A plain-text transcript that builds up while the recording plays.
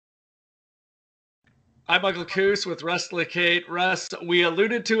I'm Michael Kuss with Russ Lacate. Russ, we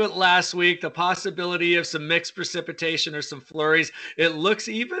alluded to it last week, the possibility of some mixed precipitation or some flurries. It looks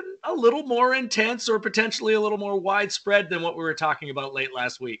even a little more intense or potentially a little more widespread than what we were talking about late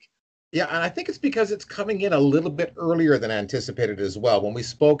last week. Yeah, and I think it's because it's coming in a little bit earlier than anticipated as well. When we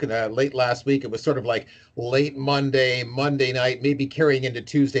spoke late last week, it was sort of like late Monday, Monday night, maybe carrying into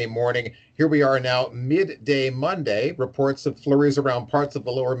Tuesday morning. Here we are now, midday Monday. Reports of flurries around parts of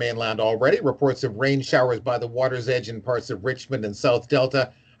the lower mainland already. Reports of rain showers by the water's edge in parts of Richmond and South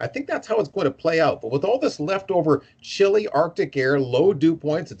Delta. I think that's how it's going to play out. But with all this leftover chilly Arctic air, low dew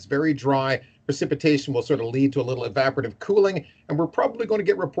points, it's very dry. Precipitation will sort of lead to a little evaporative cooling, and we're probably going to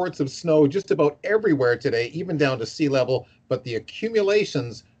get reports of snow just about everywhere today, even down to sea level. But the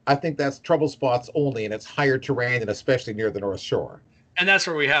accumulations, I think that's trouble spots only, and it's higher terrain, and especially near the North Shore. And that's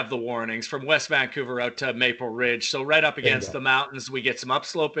where we have the warnings from West Vancouver out to Maple Ridge. So right up against Bingo. the mountains, we get some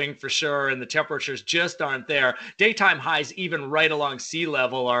upsloping for sure, and the temperatures just aren't there. Daytime highs, even right along sea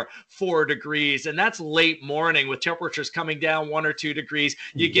level, are 4 degrees, and that's late morning with temperatures coming down 1 or 2 degrees.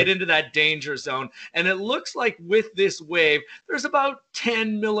 You get into that danger zone, and it looks like with this wave, there's about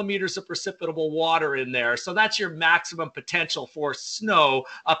 10 millimeters of precipitable water in there. So that's your maximum potential for snow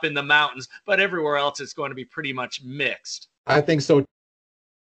up in the mountains, but everywhere else it's going to be pretty much mixed. I think so.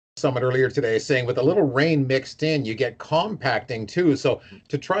 Summit earlier today saying with a little rain mixed in, you get compacting too. So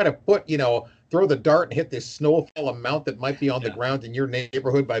to try to throw the dart and hit this snowfall amount that might be on the ground in your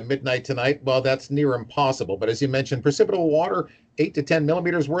neighborhood by midnight tonight, well, that's near impossible. But as you mentioned, precipitable water, 8 to 10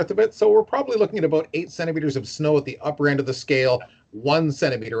 millimeters worth of it. So we're probably looking at about 8 centimeters of snow at the upper end of the scale, 1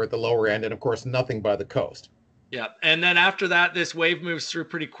 centimeter at the lower end, and of course, nothing by the coast. Yeah. And then after that, this wave moves through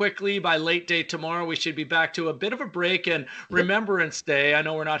pretty quickly. By late day tomorrow, we should be back to a bit of a break and Remembrance Day. I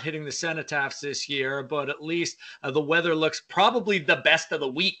know we're not hitting the cenotaphs this year, but at least the weather looks probably the best of the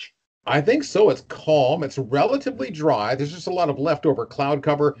week. I think so. It's calm. It's relatively dry. There's just a lot of leftover cloud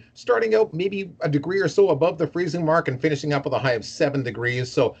cover, starting out maybe a degree or so above the freezing mark and finishing up with a high of 7 degrees.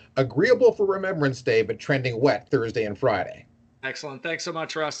 So agreeable for Remembrance Day, but trending wet Thursday and Friday. Excellent. Thanks so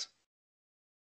much, Russ.